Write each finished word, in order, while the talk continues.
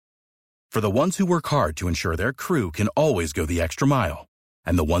For the ones who work hard to ensure their crew can always go the extra mile,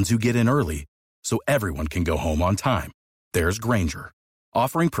 and the ones who get in early so everyone can go home on time, there's Grainger,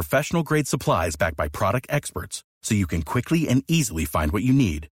 offering professional-grade supplies backed by product experts so you can quickly and easily find what you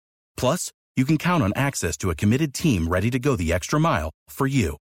need. Plus, you can count on access to a committed team ready to go the extra mile for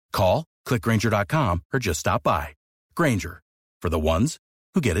you. Call, click Grainger.com, or just stop by. Grainger, for the ones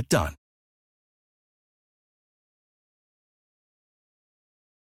who get it done.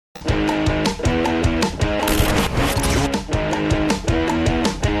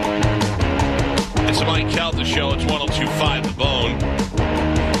 It's the Mike Calta Show. It's 102.5 The Bone.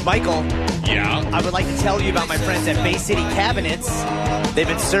 Michael. Yeah? I would like to tell you about my friends at Bay City Cabinets. They've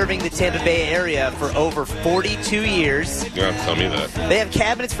been serving the Tampa Bay area for over 42 years. You don't have to tell me that. They have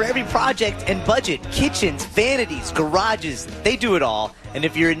cabinets for every project and budget. Kitchens, vanities, garages. They do it all. And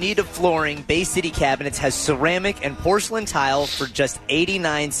if you're in need of flooring, Bay City Cabinets has ceramic and porcelain tile for just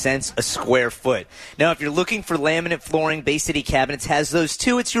 89 cents a square foot. Now, if you're looking for laminate flooring, Bay City Cabinets has those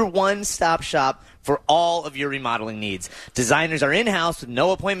too. It's your one-stop shop for all of your remodeling needs. Designers are in-house with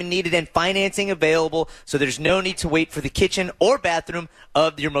no appointment needed and financing available, so there's no need to wait for the kitchen or bathroom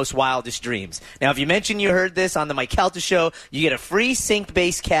of your most wildest dreams. Now, if you mention you heard this on the Mike Calta Show, you get a free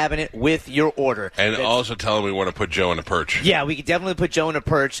sink-based cabinet with your order. And also tell them we want to put Joe in a perch. Yeah, we could definitely put Joe in a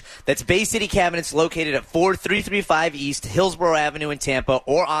perch. That's Bay City Cabinets, located at 4335 East Hillsborough Avenue in Tampa,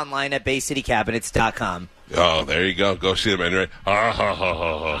 or online at baycitycabinets.com. Oh, there you go. Go see them. Anyway.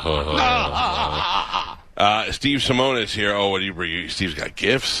 Steve Simeone is here. Oh, what did you bring? Steve's got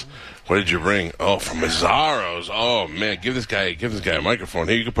gifts. What did you bring? Oh, from Mazzaro's. Oh man, give this guy a microphone.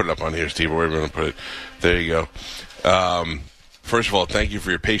 Here, you can put it up on here, Steve. Where are we going to put it? There you go. First of all, thank you for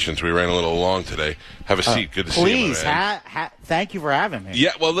your patience. We ran a little long today. Have a seat. Good to see you. Please, thank you for having me.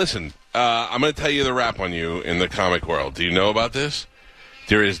 Yeah. Well, listen. I'm going to tell you the rap on you in the comic world. Do you know about this?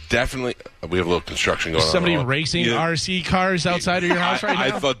 There is definitely – we have a little construction going on. Somebody racing RC cars outside of your house right now?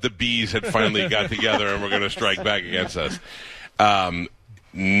 I thought the bees had finally got together and were going to strike back against us.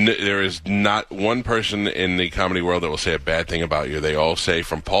 There is not one person in the comedy world that will say a bad thing about you. They all say,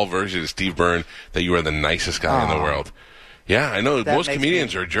 from Paul Verzi to Steve Byrne, that you are the nicest guy in the world. Yeah, I know. Most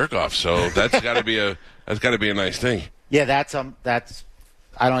comedians are jerk-offs, so that's got to be a nice thing. Yeah, that's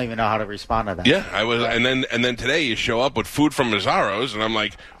I don't even know how to respond to that. Yeah, I was, and then today you show up with food from Mazzaro's, and I'm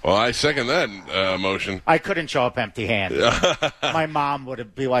like, well, I second that motion. I couldn't show up empty-handed. My mom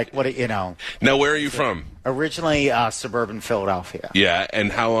would be like, "What? You know?" Now, where are you from? Originally, suburban Philadelphia. Yeah,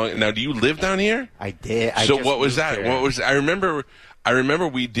 and how long? Now, do you live down here? I did. So what was that? Here. What was? I remember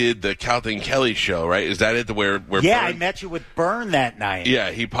we did the Calta and Kelly show, right? Is that it? Where yeah, Byrne? I met you with Byrne that night.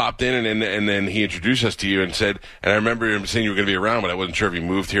 Yeah, he popped in and then he introduced us to you and said, and I remember him saying you were going to be around, but I wasn't sure if you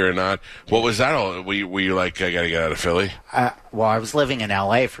moved here or not. What was that all? Were you like, I got to get out of Philly? Well, I was living in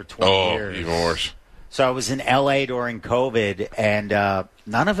L.A. for 20 years. Oh, even worse. So I was in L.A. during COVID, and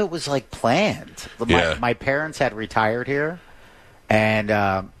none of it was like planned. My parents had retired here, and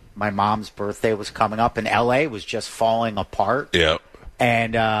my mom's birthday was coming up, and L.A. was just falling apart. Yeah.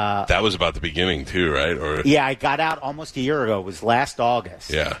 And that was about the beginning too, right? Or yeah, I got out almost a year ago. It was last August.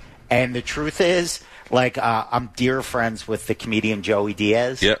 Yeah. And the truth is, like, I'm dear friends with the comedian Joey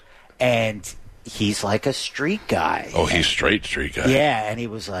Diaz. Yep. And he's like a street guy. Oh, he's straight street guy. Yeah, and he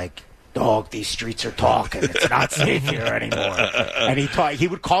was like, "Dog, these streets are talking. It's not safe here anymore." And he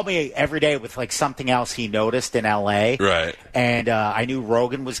would call me every day with like something else he noticed in L.A. Right. And I knew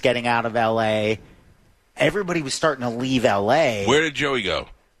Rogan was getting out of L.A. Everybody was starting to leave L.A. Where did Joey go?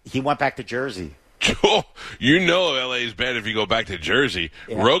 He went back to Jersey. Oh, you know L.A. is bad if you go back to Jersey.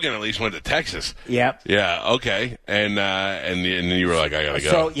 Yeah. Rogan at least went to Texas. Yep. Yeah, okay. And then you were like, I got to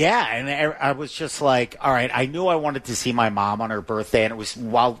go. So, yeah, and I was just like, all right, I knew I wanted to see my mom on her birthday, and it was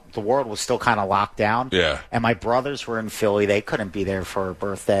while the world was still kind of locked down. Yeah. And my brothers were in Philly. They couldn't be there for her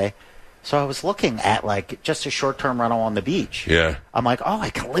birthday. So I was looking at, like, just a short-term rental on the beach. Yeah. I'm like, oh, I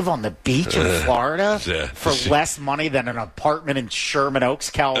can live on the beach in Florida for less money than an apartment in Sherman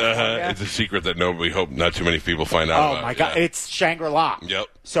Oaks, California. It's a secret that we hope not too many people find out about. Oh, my God. Yeah. It's Shangri-La. Yep.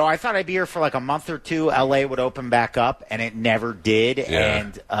 So I thought I'd be here for like a month or two. L.A. would open back up, and it never did. Yeah.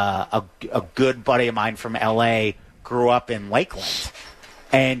 And a good buddy of mine from L.A. grew up in Lakeland.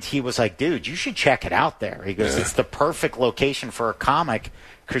 And he was like, dude, you should check it out there. He goes, it's the perfect location for a comic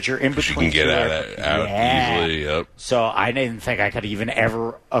because you're in between. You can get out easily. Yep. So I didn't think I could even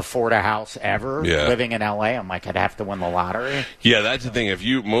ever afford a house ever living in L.A. I'm like, I'd have to win the lottery. Yeah, that's the thing.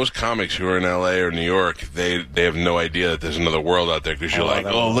 Most comics who are in L.A. or New York, they have no idea that there's another world out there because you're like,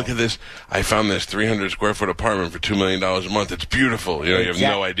 look at this. I found this 300 square foot apartment for $2 million a month. It's beautiful. You have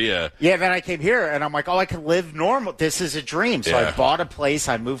no idea. Yeah, then I came here and I'm like, I can live normal. This is a dream. So I bought a place.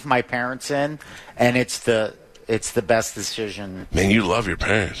 I moved my parents in, and it's the best decision. Man, you love your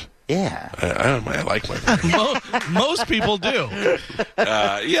parents. Yeah. I like my parents. Most people do.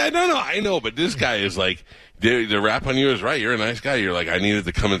 I know, but this guy is like, the rap on you is right. You're a nice guy. You're like, I needed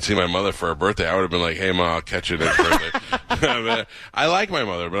to come and see my mother for her birthday. I would have been like, hey, Ma, I'll catch you next birthday. I like my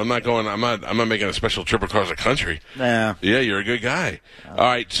mother, but I'm not making a special trip across the country. Yeah. Yeah, you're a good guy. All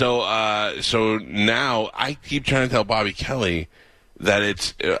right, so now I keep trying to tell Bobby Kelly that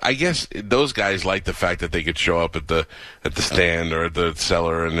it's, I guess those guys like the fact that they could show up at the stand or at the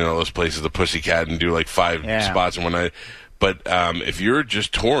cellar and those places, the Pussycat, and do like 5 spots in one night. But if you're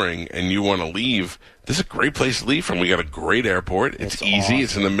just touring and you want to leave, this is a great place to leave from. We got a great airport. It's easy. Awesome.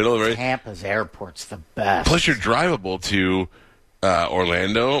 It's in the middle of it. Tampa's airport's the best. Plus, you're drivable to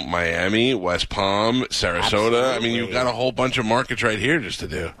Orlando, Miami, West Palm, Sarasota. Absolutely. I mean, you've got a whole bunch of markets right here just to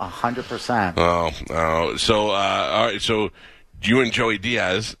do. 100%. Oh. So, all right. So, you and Joey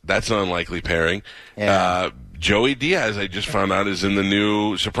Diaz, that's an unlikely pairing. Yeah. Joey Diaz, I just found out, is in the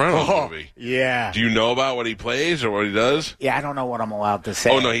new Sopranos movie. Yeah. Do you know about what he plays or what he does? Yeah, I don't know what I'm allowed to say.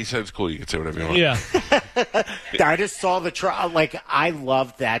 Oh, no, he said it's cool. You can say whatever you want. Yeah. I just saw the trial. Like, I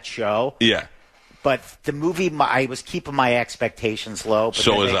loved that show. Yeah. But the movie, I was keeping my expectations low. But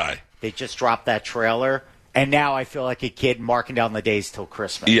so was I. They just dropped that trailer, and now I feel like a kid marking down the days till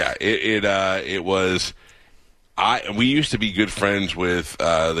Christmas. Yeah, it was. We used to be good friends with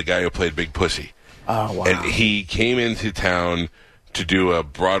the guy who played Big Pussy. Oh, wow. And he came into town to do a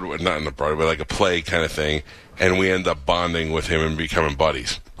Broadway, not in a Broadway, like a play kind of thing, and we ended up bonding with him and becoming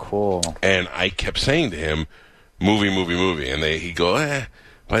buddies. Cool. And I kept saying to him, movie, and he'd go,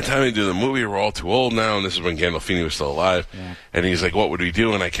 by the time we do the movie, we're all too old now, and this is when Gandolfini was still alive. Yeah. And he's like, what would we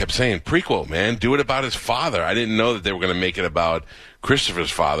do? And I kept saying, prequel, man, do it about his father. I didn't know that they were going to make it about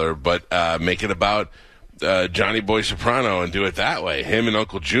Christopher's father, but make it about Johnny Boy Soprano and do it that way. Him and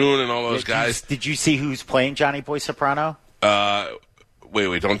Uncle June and all those guys. Did you see who's playing Johnny Boy Soprano?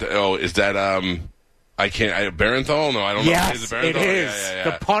 Wait, don't. Is that I can't. Barenthal? No, I don't know. Yes, it is. Yeah.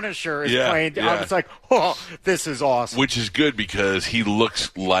 The Punisher is playing. I was like, oh, this is awesome. Which is good because he looks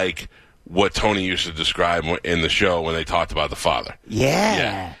like what Tony used to describe in the show when they talked about the father.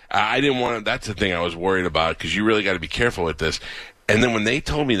 Yeah. I didn't want to. That's the thing I was worried about because you really got to be careful with this. And then when they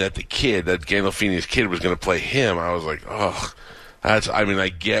told me that that Gandolfini's kid was going to play him, I was like, oh, I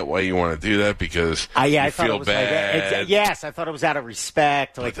get why you want to do that because you feel bad. Yes, I thought it was out of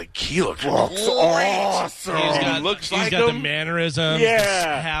respect. But the key looks awesome. He's got the mannerisms,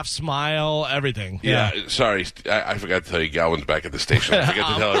 half smile, everything. Yeah. Sorry, I forgot to tell you, Galvin's back at the station. I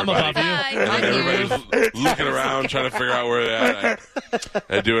forgot to tell everybody. Everybody's looking around trying to figure out where they're at.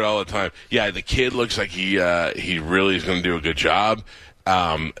 I do it all the time. Yeah, the kid looks like he really is going to do a good job.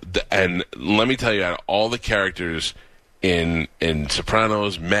 And let me tell you, out of all the characters in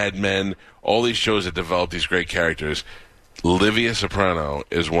Sopranos, Mad Men, all these shows that develop these great characters, Livia Soprano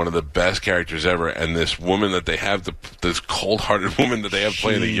is one of the best characters ever, and this woman that they have, this cold-hearted woman that they have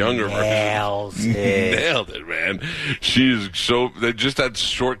playing the younger version, nailed it, man. She's so just that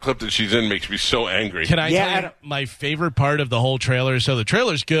short clip that she's in makes me so angry. Can I tell you my favorite part of the whole trailer? So the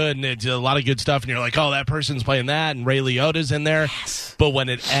trailer's good, and it's a lot of good stuff, and you're like, oh, that person's playing that, and Ray Liotta's in there. Yes. But when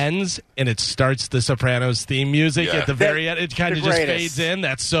it ends and it starts the Sopranos theme music at the very end, it kind of just fades in.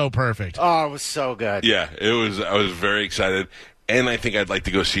 That's so perfect. Oh, it was so good. Yeah, it was. I was very excited. And I think I'd like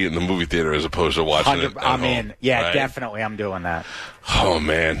to go see it in the movie theater as opposed to watching it at home. In. Yeah, right? Definitely. I'm doing that. Oh,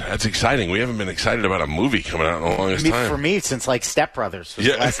 man. That's exciting. We haven't been excited about a movie coming out in the longest time. For me, since Step Brothers was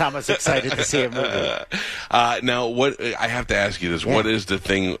the last time I was excited to see a movie. Now, I have to ask you this. Yeah. What is the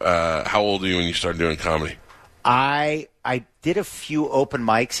thing? How old are you when you started doing comedy? I did a few open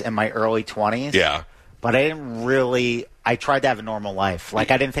mics in my early 20s. Yeah. But I didn't really – I tried to have a normal life.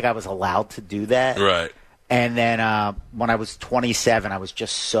 Like, I didn't think I was allowed to do that. Right. And then when I was 27, I was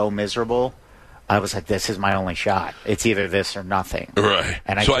just so miserable. I was like, this is my only shot. It's either this or nothing. Right.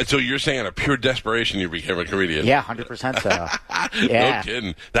 And so you're saying out of pure desperation you became a comedian? Yeah, 100% so. Yeah. No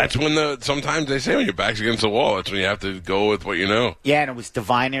kidding. That's when sometimes they say when your back's against the wall, that's when you have to go with what you know. Yeah, and it was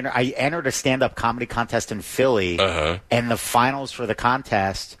divine. I entered a stand-up comedy contest in Philly, and the finals for the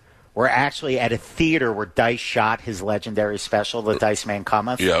contest We're actually at a theater where Dice shot his legendary special, The Dice Man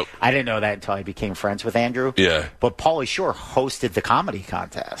Cometh. Yep. I didn't know that until I became friends with Andrew. Yeah. But Pauly Shore hosted the comedy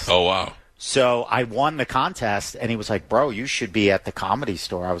contest. Oh, wow. So I won the contest, and he was like, bro, you should be at the Comedy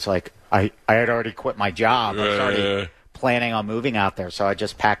Store. I was like, I had already quit my job. I was already planning on moving out there, so I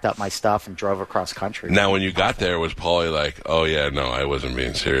just packed up my stuff and drove across country. Now, when you got there, was Pauly like, "Oh yeah, no, I wasn't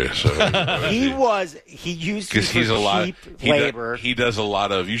being serious"? So, he used me for cheap labor. He does a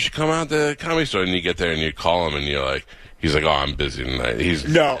lot of. You should come out to the Comedy Store, and you get there and you call him, and you're like, he's like, "Oh, I'm busy tonight."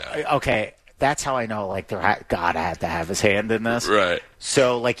 Okay. That's how I know, like, God had to have his hand in this. Right.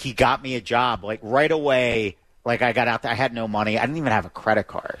 So, like, he got me a job, like, right away. Like, I got out there. I had no money. I didn't even have a credit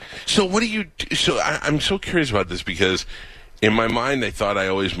card. So what do you do? So I'm so curious about this because in my mind I thought I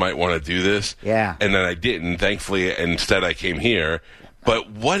always might want to do this. Yeah. And then I didn't. Thankfully, instead I came here.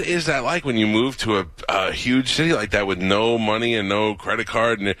 But what is that like when you move to a huge city like that with no money and no credit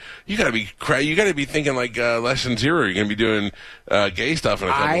card? And you got to be thinking like less than zero. You're going to be doing gay stuff in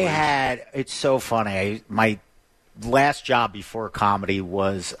a couple weeks. It's so funny. My last job before comedy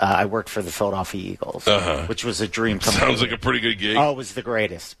was I worked for the Philadelphia Eagles, which was a dream come true. Sounds like a pretty good gig. Oh, it was the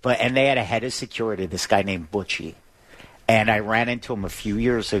greatest. And they had a head of security, this guy named Butchie. And I ran into him a few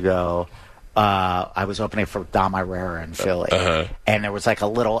years ago. I was opening for Dom Irrera in Philly. And there was like a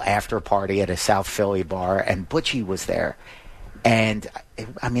little after party at a South Philly bar, and Butchie was there. And,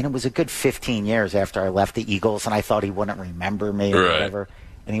 it was a good 15 years after I left the Eagles, and I thought he wouldn't remember me or whatever.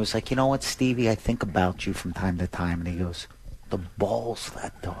 And he was like, you know what, Stevie, I think about you from time to time. And he goes, the balls,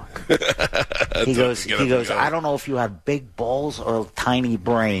 that dog. he goes, I don't know if you have big balls or a tiny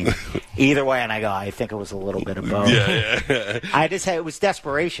brain. Either way, and I go, I think it was a little bit of both. Yeah. I just had, it was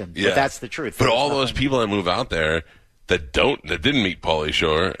desperation, but that's the truth. But all those people that move out there that didn't meet Pauly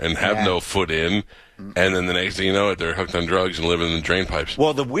Shore and have no foot in, and then the next thing you know it, they're hooked on drugs and living in the drain pipes.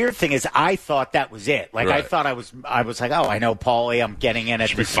 Well, the weird thing is, I thought that was it. Like, I thought I was like, oh, I know Pauly. I'm getting in at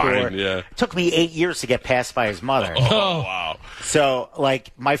the store. Fine, yeah. It took me 8 years to get passed by his mother. Oh, wow. So,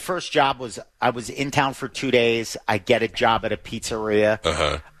 like, my first job was I was in town for 2 days. I get a job at a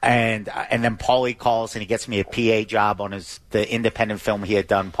pizzeria. And then Pauly calls and he gets me a PA job on the independent film he had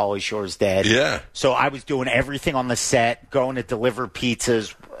done, Pauly Shore's Dead. Yeah. So I was doing everything on the set, going to deliver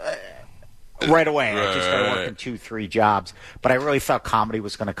pizzas. Right away. I just started working 2-3 jobs. But I really thought comedy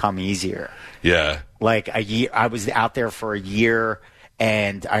was going to come easier. Yeah. Like a year, I was out there for a year,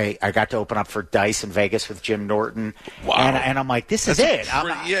 and I got to open up for Dice in Vegas with Jim Norton. Wow. And I'm like, this is it.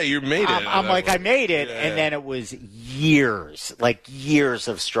 You made it. I'm like, I made it. And then it was years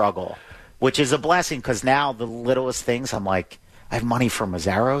of struggle, which is a blessing because now the littlest things, I'm like, I have money for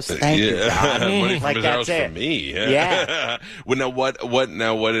Mazzaro's. Thank you, God. Money for like Mazzaro's that's it. For me. Yeah. Well, now what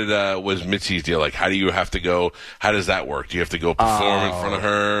was Mitzi's deal? Like, how do you have to go? How does that work? Do you have to go perform in front of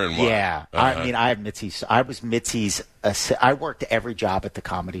her? And what? Yeah. I have Mitzi's. I was Mitzi's. I worked every job at the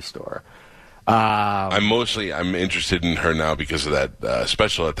Comedy Store. I'm interested in her now because of that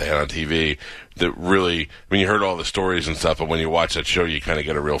special that they had on TV. That really, you heard all the stories and stuff, but when you watch that show, you kind of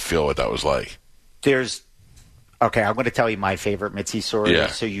get a real feel what that was like. Okay, I'm going to tell you my favorite Mitzi story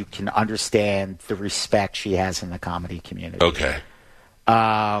so you can understand the respect she has in the comedy community. Okay.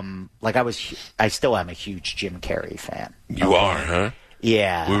 I still am a huge Jim Carrey fan. You are, huh?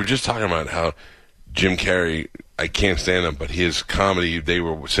 Yeah. We were just talking about how Jim Carrey, I can't stand him, but his comedy, they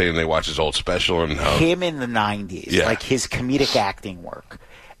were saying they watch his old special and how... Him in the 90s, like his comedic acting work.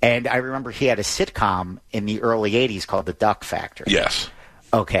 And I remember he had a sitcom in the early 80s called The Duck Factory. Yes.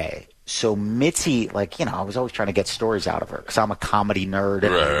 Okay. So Mitzi, I was always trying to get stories out of her because I'm a comedy nerd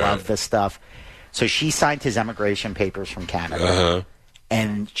and I love this stuff. So she signed his immigration papers from Canada.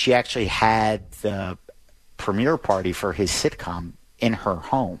 And she actually had the premiere party for his sitcom in her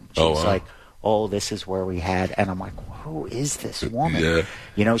home. She was like, oh, this is where we had. And I'm like, who is this woman?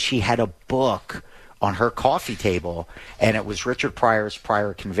 Yeah. She had a book on her coffee table, and it was Richard Pryor's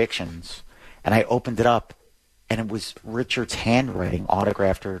Prior Convictions. And I opened it up, and it was Richard's handwriting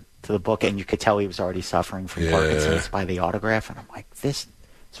autographed her to the book, and you could tell he was already suffering from Parkinson's by the autograph. And I'm like, this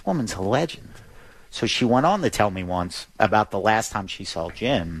woman's a legend. So she went on to tell me once about the last time she saw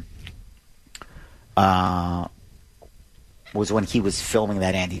Jim was when he was filming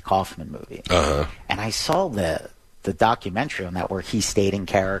that Andy Kaufman movie. And I saw the documentary on that where he stayed in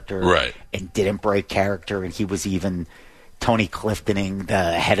character and didn't break character, and he was even Tony Cliftoning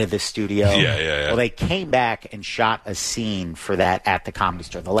the head of the studio. Yeah. Well, they came back and shot a scene for that at the Comedy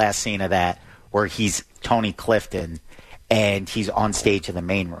Store. The last scene of that where he's Tony Clifton and he's on stage in the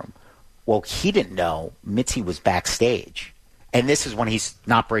main room. Well, he didn't know Mitzi was backstage. And this is when he's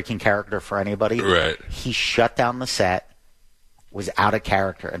not breaking character for anybody. Right. He shut down the set, was out of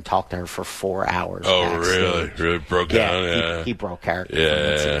character and talked to her for 4 hours. Oh, backstage. really broke down. Yeah, he broke character.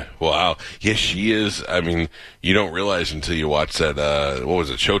 Yeah. Wow. Yeah, she is. I mean, you don't realize until you watch that. What was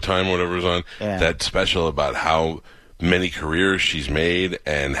it? Showtime, or whatever was on. Yeah. That special about how many careers she's made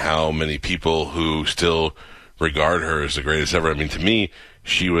and how many people who still regard her as the greatest ever. I mean, to me,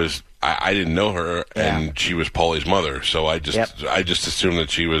 she was. I didn't know her, and she was Paulie's mother. So I just assumed that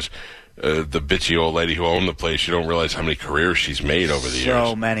she was. The bitchy old lady who owned the place. You don't realize how many careers she's made over the years.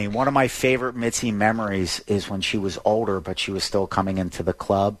 So many. One of my favorite Mitzi memories is when she was older, but she was still coming into the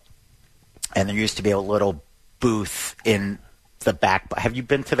club. And there used to be a little booth in the back. Have you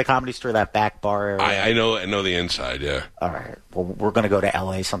been to the Comedy Store, that back bar area? I know the inside, yeah. All right. Well, we're going to go to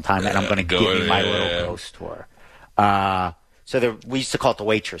L.A. sometime, and I'm going to give you my little ghost tour. So we used to call it the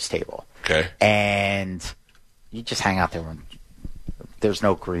waitress table. Okay. And you just hang out there and there's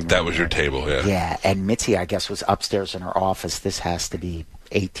no green room. That was your table, yeah. Yeah, and Mitzi, I guess, was upstairs in her office. This has to be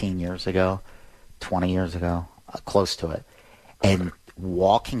 18 years ago, 20 years ago, close to it. And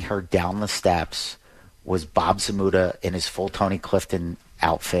walking her down the steps was Bob Zamuda in his full Tony Clifton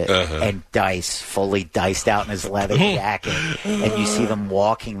outfit and Dice, fully diced out in his leather jacket. And you see them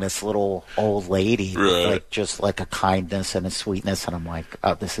walking this little old lady with just like a kindness and a sweetness. And I'm like,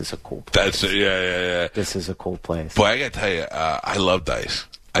 oh, this is a cool place. Yeah. This is a cool place. Boy, I got to tell you, I love Dice.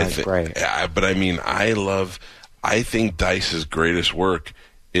 That's great. But I mean, I think Dice's greatest work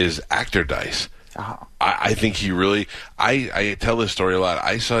is actor Dice. Oh. I think he really. I tell this story a lot.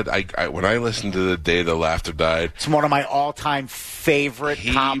 I saw it. When I listened to The Day the Laughter Died. It's one of my all-time favorite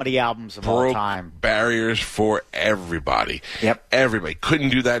comedy albums of all time. Barriers for everybody. Yep. Everybody couldn't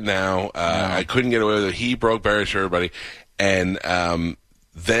do that now. I couldn't get away with it. He broke barriers for everybody, and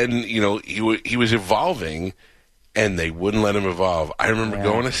then he was evolving, and they wouldn't let him evolve. I remember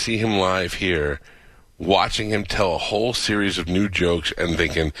going to see him live here. Watching him tell a whole series of new jokes and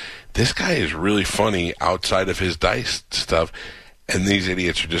thinking, this guy is really funny outside of his Dice stuff. And these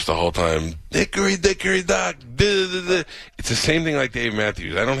idiots are just the whole time, dickory, dickory, dock. It's the same thing like Dave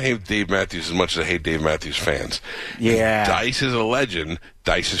Matthews. I don't hate Dave Matthews as much as I hate Dave Matthews fans. Yeah. Dice is a legend.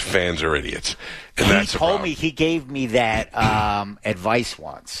 Dice's fans are idiots. And he gave me that advice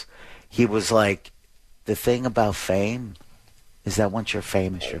once. He was like, the thing about fame is that once you're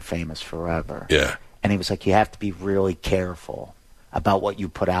famous forever. Yeah. And he was like, you have to be really careful about what you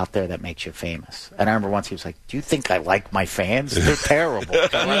put out there that makes you famous. And I remember once he was like, do you think I like my fans? They're terrible.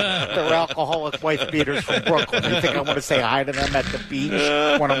 They're alcoholic wife beaters from Brooklyn. You think I want to say hi to them at the beach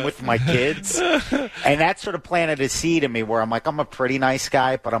when I'm with my kids? And that sort of planted a seed in me where I'm like, I'm a pretty nice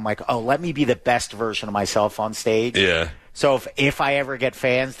guy, but I'm like, oh, let me be the best version of myself on stage. Yeah. So if I ever get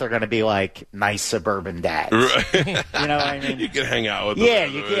fans, they're going to be like nice suburban dads. Right. You know what I mean? You can hang out with them. Yeah.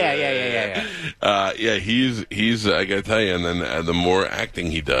 He's I got to tell you, and then the more acting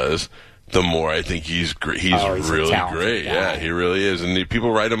he does, the more I think he's really great. Guy. Yeah, he really is. And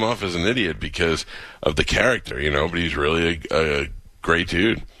people write him off as an idiot because of the character, but he's really a great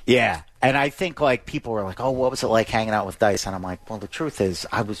dude. Yeah. And I think, people were like, oh, what was it like hanging out with Dice? And I'm like, well, the truth is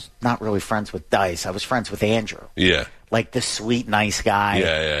I was not really friends with Dice. I was friends with Andrew. Yeah. Like the sweet, nice guy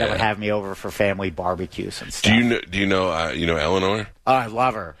that would have me over for family barbecues and stuff. Do you know Eleanor? Oh, I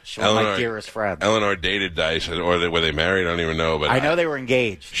love her. She's one of my dearest friends. Eleanor dated Dice, or were they married? I don't even know. But I know they were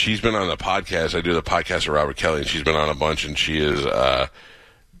engaged. She's been on the podcast. I do the podcast with Robert Kelly, and she's been on a bunch, and she is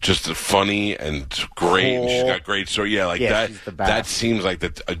just funny and great. Cool. And she's got great story. Yeah, she's the best. That seems like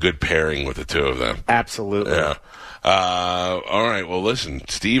a good pairing with the two of them. Absolutely. Yeah. All right. Well, listen,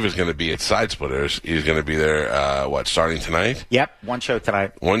 Steve is going to be at Side Splitters. He's going to be there, starting tonight? Yep, one show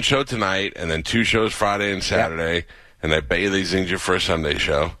tonight. One show tonight, and then 2 shows Friday and Saturday. Yep. And I bet you they zinged you for a Sunday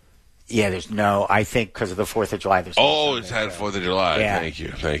show. Yeah, I think because of the 4th of July. There's it's had 4th of July. Yeah. Thank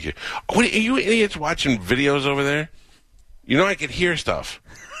you. What, are you idiots watching videos over there? I can hear stuff.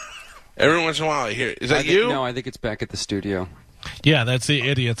 Every once in a while I hear. Is that you? No, I think it's back at the studio. Yeah, that's the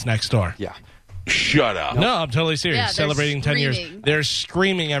idiots next door. Yeah. Shut up. No, I'm totally serious. Yeah, celebrating screaming. 10 years. They're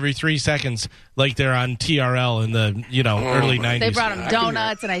screaming every 3 seconds like they're on TRL in the early 90s. They brought them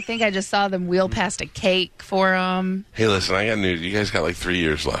donuts, and I think I just saw them wheel past a cake for them. Hey, listen, I got news. You guys got 3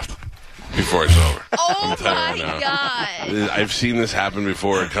 years left before it's over. Oh, my God. I've seen this happen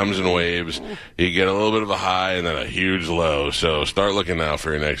before. It comes in waves. You get a little bit of a high and then a huge low. So start looking now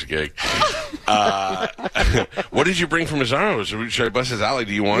for your next gig. What did you bring from Mazzaro's? Should I bust his alley?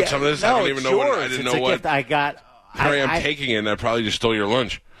 Do you want some of this? No, I don't even know what. I didn't know what. Gift I got. Harry, I'm taking it, and I probably just stole your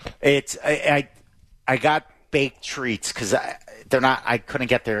lunch. I got baked treats because they're not. I couldn't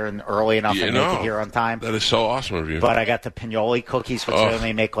get there early enough and make it here on time. That is so awesome of you. But I got the pinoli cookies, which I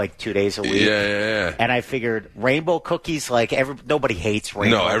only make like 2 days a week. Yeah. And I figured rainbow cookies, like nobody hates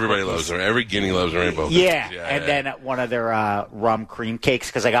rainbow. No, everybody cookies. loves them. Every guinea loves rainbow cookies. And then one of their rum cream cakes,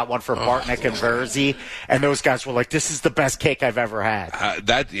 because I got one for Bartnick and Verzi, and those guys were like, "This is the best cake I've ever had."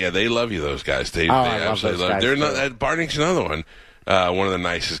 They love you. Those guys. They love absolutely those guys. They're not. Bartnick's another one. One of the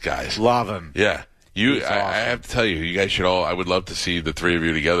nicest guys. Love him. Yeah. I have to tell you, you guys should all. I would love to see the three of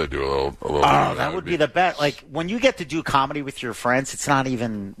you together do a little. Oh, that would be the best. Like when you get to do comedy with your friends, it's not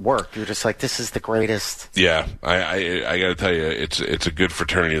even work. You're just like, this is the greatest. Yeah, I got to tell you, it's a good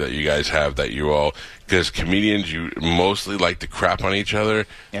fraternity that you guys have. That you all, because comedians, you mostly like to crap on each other,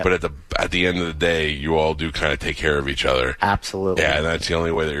 but at the end of the day, you all do kind of take care of each other. Absolutely. Yeah, and that's the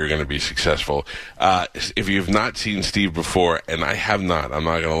only way that you're going to be successful. If you've not seen Steve before, and I have not, I'm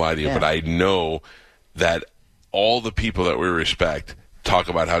not going to lie to you, but I know that all the people that we respect talk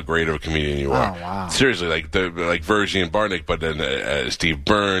about how great of a comedian you are. Oh, wow. Seriously, like Verzi and Bartnick, but then Steve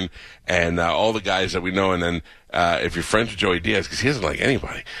Byrne and all the guys that we know. And then if you're friends with Joey Diaz, because he doesn't like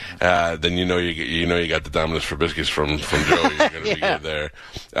anybody, then you know you got the Domino's for biscuits from Joey. You're going to be good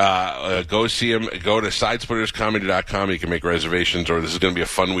there. Go see him. Go to sidesplitterscomedy.com. You can make reservations, or this is going to be a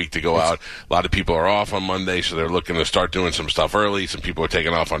fun week to go out. A lot of people are off on Monday, so they're looking to start doing some stuff early. Some people are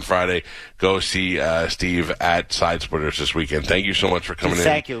taking off on Friday. Go see Steve at Sidesplitters this weekend. Thank you so much for coming in.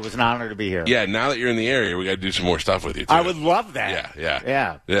 Thank you. It was an honor to be here. Yeah, now that you're in the area, we got to do some more stuff with you, too. I would love that.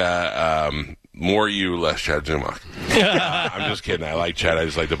 Yeah. More you, less Chad Zumach. I'm just kidding. I like Chad. I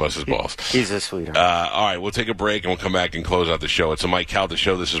just like to bust his balls. He's a sweetheart. All right, we'll take a break, and we'll come back and close out the show. It's a Mike Calta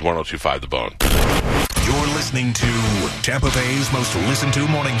show. This is 102.5 The Bone. You're listening to Tampa Bay's most listened to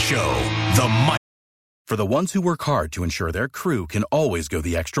morning show, The Mike. For the ones who work hard to ensure their crew can always go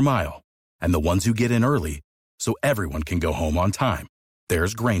the extra mile, and the ones who get in early so everyone can go home on time,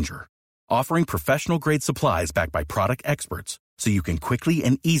 there's Grainger, offering professional-grade supplies backed by product experts so you can quickly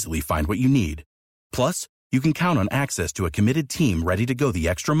and easily find what you need. Plus, you can count on access to a committed team ready to go the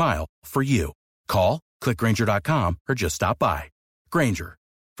extra mile for you. Call, click Grainger.com, or just stop by. Grainger,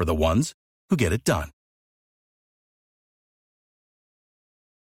 for the ones who get it done.